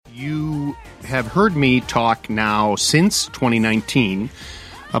have heard me talk now since 2019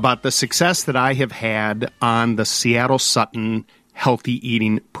 about the success that I have had on the Seattle Sutton Healthy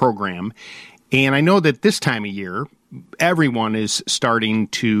Eating Program. And I know that this time of year, everyone is starting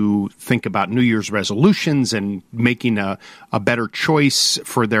to think about New Year's resolutions and making a better choice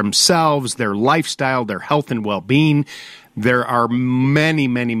for themselves, their lifestyle, their health and well-being. There are many,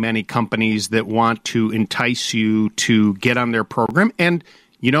 many, many companies that want to entice you to get on their program. And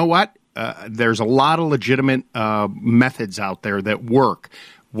you know what? There's a lot of legitimate methods out there that work.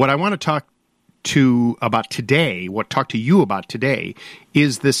 What I want to talk to you about today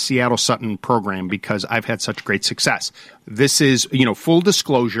is this Seattle Sutton program, because I've had such great success. This is, full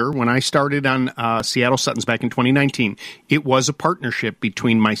disclosure, when I started on Seattle Suttons back in 2019, it was a partnership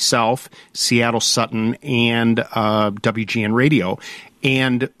between myself, Seattle Sutton, and WGN Radio.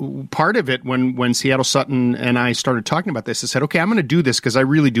 And part of it, when Seattle Sutton and I started talking about this, I said, okay, I'm going to do this because I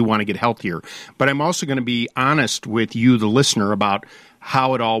really do want to get healthier. But I'm also going to be honest with you, the listener, about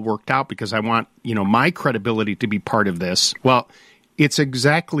how it all worked out, because I want, my credibility to be part of this. Well, it's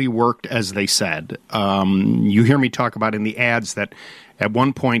exactly worked as they said. You hear me talk about in the ads that at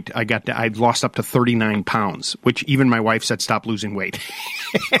one point I'd lost up to 39 pounds, which even my wife said, stop losing weight.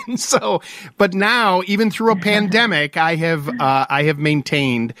 And so, but now, even through a pandemic, I have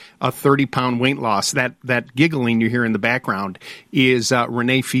maintained a 30-pound weight loss. That giggling you hear in the background is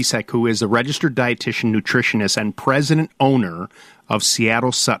Renee Fisek, who is a registered dietitian, nutritionist, and president owner of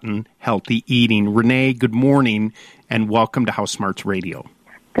Seattle Sutton Healthy Eating. Renee, good morning, and welcome to House Smarts Radio.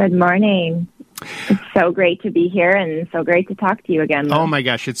 Good morning. It's so great to be here and so great to talk to you again, Lou. Oh, my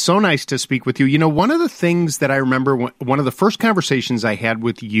gosh. It's so nice to speak with you. One of the things that I remember, one of the first conversations I had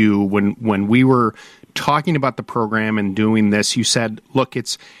with you when we were talking about the program and doing this, you said, look,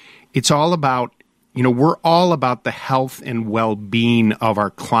 it's all about, we're all about the health and well-being of our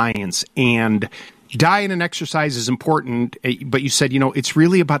clients, and diet and exercise is important, but you said, it's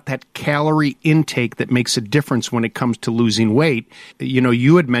really about that calorie intake that makes a difference when it comes to losing weight.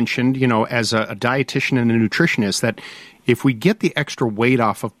 You had mentioned, as a dietitian and a nutritionist, that if we get the extra weight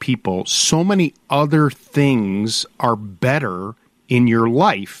off of people, so many other things are better in your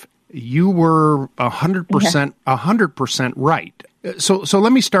life. You were 100% right. So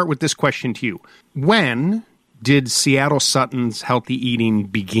let me start with this question to you. When did Seattle Sutton's Healthy Eating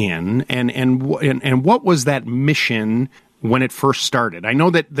begin, and what was that mission when it first started? I know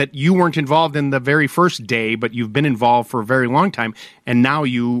that you weren't involved in the very first day, but you've been involved for a very long time, and now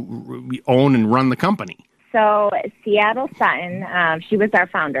you own and run the company. So Seattle Sutton, she was our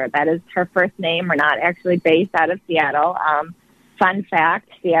founder. That is her first name. We're not actually based out of Seattle. Fun fact,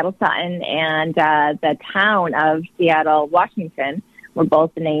 Seattle Sutton and the town of Seattle, Washington, were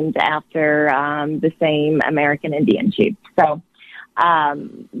both named after the same American Indian chief. So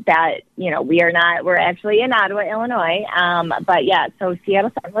we're actually in Ottawa, Illinois. But yeah, so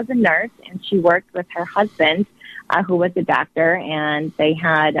Seattle Sutton was a nurse, and she worked with her husband, who was a doctor, and they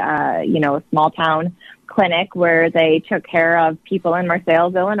had, a small town clinic where they took care of people in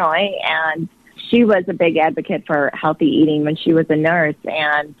Marseilles, Illinois. And she was a big advocate for healthy eating when she was a nurse,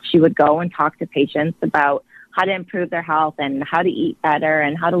 and she would go and talk to patients about how to improve their health and how to eat better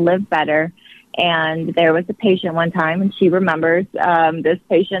and how to live better. And there was a patient one time, and she remembers this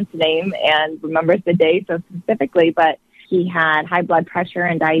patient's name and remembers the day so specifically, but he had high blood pressure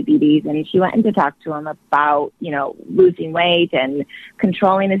and diabetes, and she went in to talk to him about, losing weight and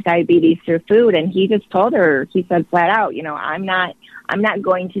controlling his diabetes through food. And he just told her, he said flat out, I'm not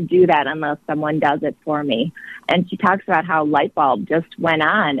going to do that unless someone does it for me. And she talks about how light bulb just went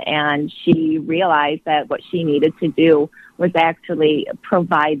on, and she realized that what she needed to do was actually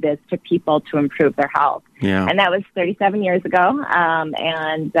provide this to people to improve their health. Yeah. And that was 37 years ago.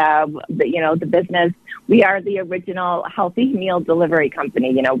 The business, we are the original healthy meal delivery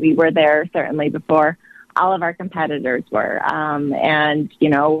company. We were there certainly before all of our competitors were. 10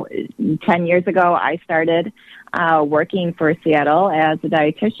 years ago, I started working for Seattle as a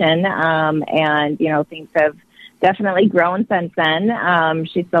dietitian, things have definitely grown since then.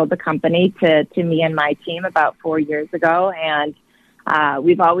 She sold the company to me and my team about 4 years ago, and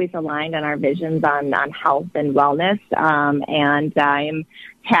we've always aligned on our visions on health and wellness, and I'm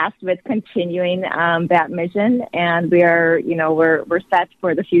tasked with continuing that mission, and we're set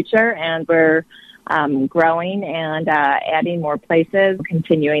for the future, and we're growing and adding more places,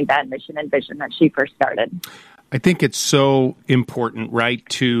 continuing that mission and vision that she first started. I think it's so important, right,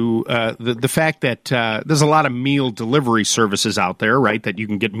 to the fact that there's a lot of meal delivery services out there, right, that you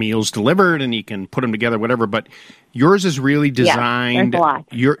can get meals delivered and you can put them together, whatever, but yours is really designed. Yeah,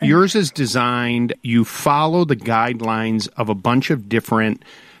 there's a lot. Yours is designed, you follow the guidelines of a bunch of different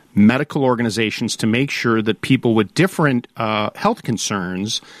medical organizations to make sure that people with different health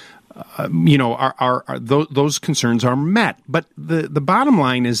concerns, those concerns are met. But the bottom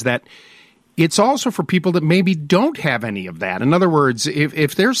line is that it's also for people that maybe don't have any of that. In other words,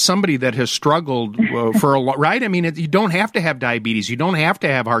 if there's somebody that has struggled for a lot, right? I mean, you don't have to have diabetes. You don't have to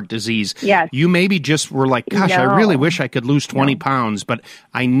have heart disease. Yes. You maybe just were like, gosh, I really wish I could lose 20 pounds, but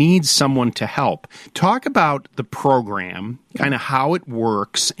I need someone to help. Talk about the program, kind of how it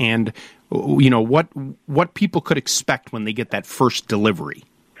works, and what people could expect when they get that first delivery.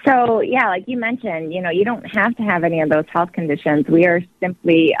 So, yeah, like you mentioned, you don't have to have any of those health conditions. We are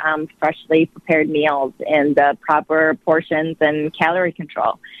simply freshly prepared meals in the proper portions and calorie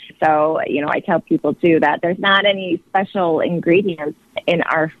control. So, I tell people, too, that there's not any special ingredients in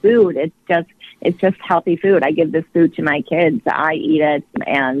our food. It's just healthy food. I give this food to my kids. I eat it,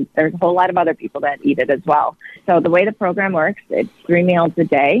 and there's a whole lot of other people that eat it as well. So the way the program works, it's 3 meals a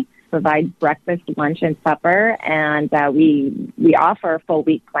day. Provide breakfast, lunch, and supper, and we offer a full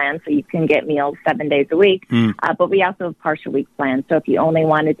week plan, so you can get meals 7 days a week. But we also have partial week plans. So if you only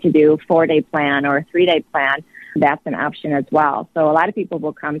wanted to do a 4-day plan or a 3-day plan, that's an option as well. So a lot of people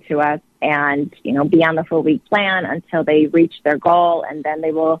will come to us and be on the full week plan until they reach their goal, and then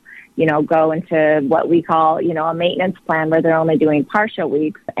they will go into what we call a maintenance plan where they're only doing partial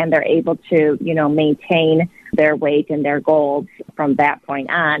weeks, and they're able to maintain their weight and their goals from that point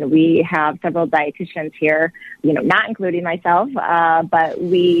on. We have several dietitians here, not including myself, but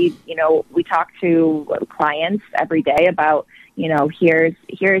we talk to clients every day about,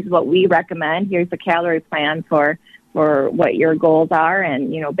 here's what we recommend. Here's the calorie plan for what your goals are, and,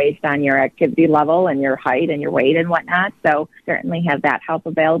 based on your activity level and your height and your weight and whatnot. So certainly have that help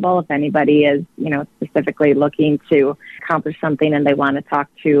available if anybody is, specifically looking to accomplish something and they want to talk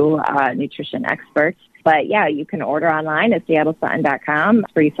to nutrition experts. But, yeah, you can order online at SeattleSutton.com.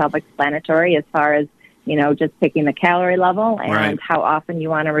 It's pretty self-explanatory as far as, just picking the calorie level and how often you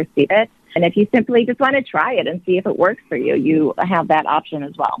want to receive it. And if you simply just want to try it and see if it works for you, you have that option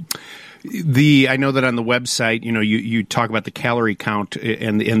as well. I know that on the website, you talk about the calorie count,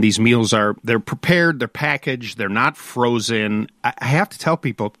 and these meals they're prepared, they're packaged, they're not frozen. I have to tell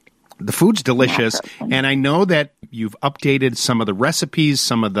people, the food's delicious, and I know that you've updated some of the recipes,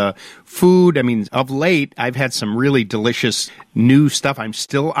 some of the food. I mean, of late, I've had some really delicious new stuff. I'm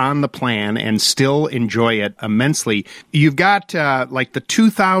still on the plan and still enjoy it immensely. You've got like the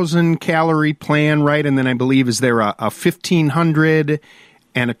 2,000 calorie plan, right? And then I believe, is there a 1,500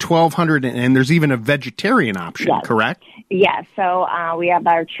 and a 1,200, and there's even a vegetarian option, correct? Yes. So we have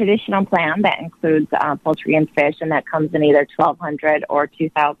our traditional plan that includes poultry and fish, and that comes in either 1,200 or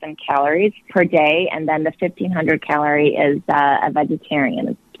 2,000 calories per day. And then the 1,500 calorie is a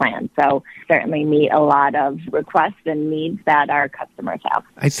vegetarian plan. So certainly meet a lot of requests and needs that our customers have.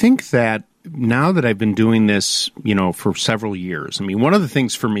 I think that now that I've been doing this, for several years, I mean, one of the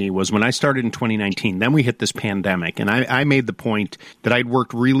things for me was when I started in 2019, then we hit this pandemic, and I made the point that I'd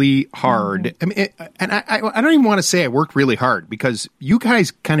worked really hard. I mean, and I don't even want to say I worked really hard, because you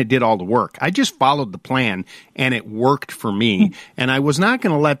guys kind of did all the work. I just followed the plan, and it worked for me. And I was not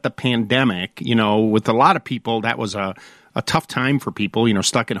going to let the pandemic, with a lot of people, that was a tough time for people,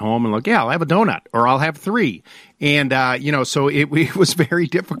 stuck at home and I'll have a donut or I'll have 3. And, so it was very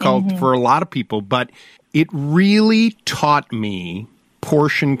difficult for a lot of people, but it really taught me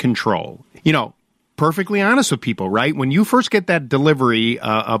portion control. Perfectly honest with people, right? When you first get that delivery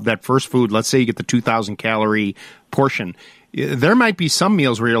of that first food, let's say you get the 2,000 calorie portion, there might be some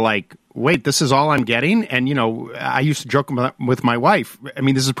meals where you're like, wait, this is all I'm getting? And, I used to joke with my wife. I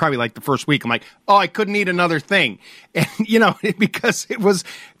mean, this is probably like the first week. I'm like, oh, I couldn't eat another thing. And, because it was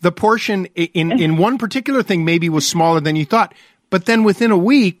the portion in one particular thing maybe was smaller than you thought. But then within a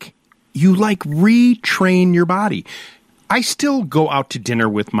week, you retrain your body. I still go out to dinner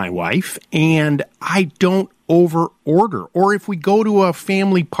with my wife, and I don't over order. Or if we go to a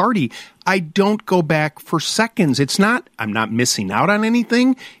family party, I don't go back for seconds. I'm not missing out on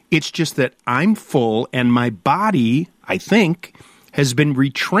anything. It's just that I'm full, and my body, I think, has been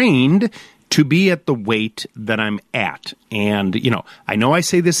retrained to be at the weight that I'm at. And, I know I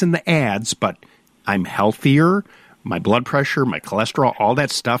say this in the ads, but I'm healthier. My blood pressure, my cholesterol, all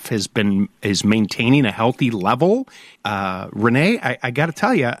that stuff is maintaining a healthy level. Renee, I got to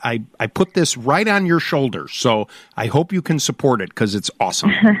tell you, I put this right on your shoulders, so I hope you can support it because it's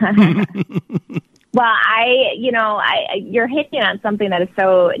awesome. Well, you're hitting on something that is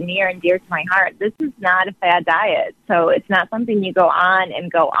so near and dear to my heart. This is not a fad diet, so it's not something you go on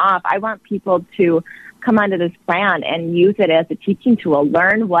and go off. I want people to come onto this plan and use it as a teaching tool.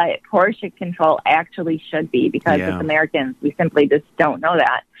 Learn what portion control actually should be, because as Americans, we simply just don't know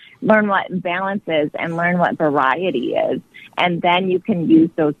that. learn what balance is and learn what variety is. And then you can use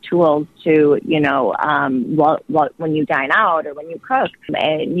those tools to, when you dine out or when you cook,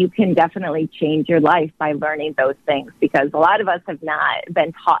 and you can definitely change your life by learning those things, because a lot of us have not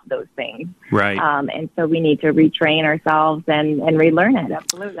been taught those things. Right. And so we need to retrain ourselves and relearn it.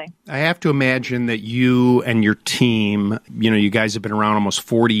 Absolutely. I have to imagine that you and your team, you guys have been around almost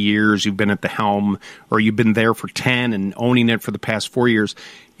 40 years. You've been at the helm, or you've been there for 10 and owning it for the past 4 years.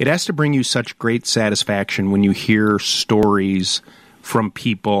 It has to bring you such great satisfaction when you hear stories from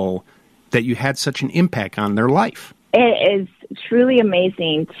people that you had such an impact on their life. It is truly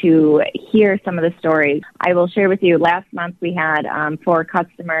amazing to hear some of the stories. I will share with you, last month we had 4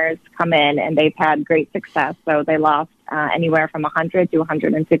 customers come in, and they've had great success. So they lost anywhere from 100 to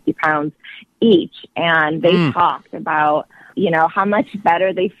 150 pounds each. And they talked about, how much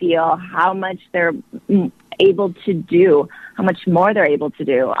better they feel, how much they're able to do, how much more they're able to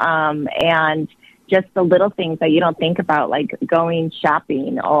do. And just the little things that you don't think about, like going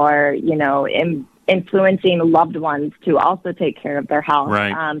shopping or, influencing loved ones to also take care of their health.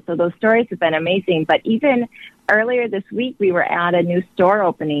 Right. So those stories have been amazing. But even earlier this week, we were at a new store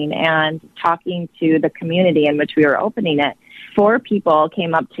opening and talking to the community in which we were opening it. 4 people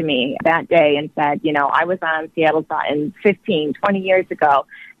came up to me that day and said, I was on Seattle Sutton 15, 20 years ago,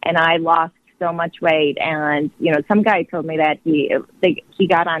 and I lost so much weight. And, some guy told me that he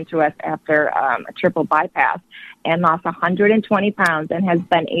got onto us after a triple bypass and lost 120 pounds and has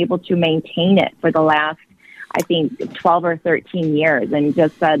been able to maintain it for the last, I think, 12 or 13 years, and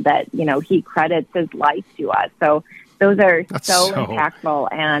just said that, he credits his life to us. So those are so impactful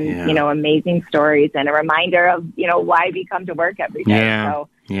and, amazing stories, and a reminder of, why we come to work every day. Yeah.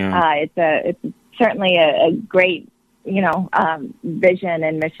 So it's certainly a great, vision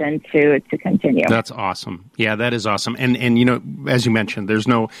and mission to continue. That's awesome. Yeah, that is awesome. And as you mentioned,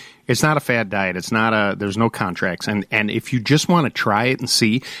 it's not a fad diet. There's no contracts. And if you just want to try it and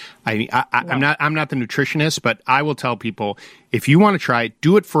see, I'm not the nutritionist, but I will tell people, if you want to try it,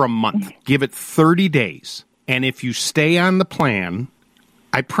 do it for a month. Give it 30 days. And if you stay on the plan,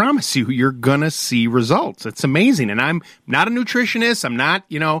 I promise you're going to see results. It's amazing. And I'm not a nutritionist. I'm not,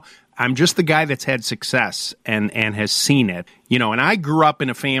 I'm just the guy that's had success and has seen it, and I grew up in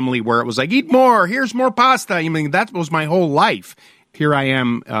a family where it was like, eat more, here's more pasta. I mean, that was my whole life. Here I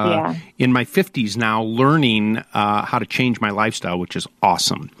am in my 50s now, learning how to change my lifestyle, which is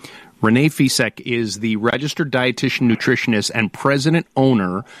awesome. Renee Fisek is the registered dietitian, nutritionist, and president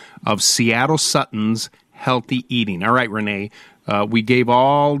owner of Seattle Sutton's Healthy Eating. All right, Renee, we gave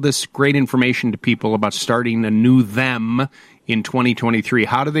all this great information to people about starting a new them in 2023.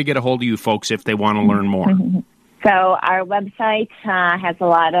 How do they get a hold of you folks if they want to learn more? So our website has a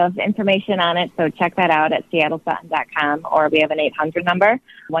lot of information on it, so check that out at seattlesutton.com, or we have an 800 number,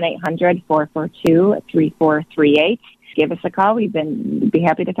 1-800-442-3438. Give us a call. We'd be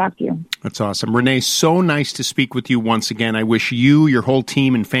happy to talk to you. That's awesome. Renee, so nice to speak with you once again. I wish you, your whole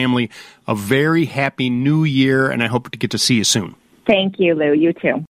team and family a very happy new year, and I hope to get to see you soon. Thank you, Lou. You too.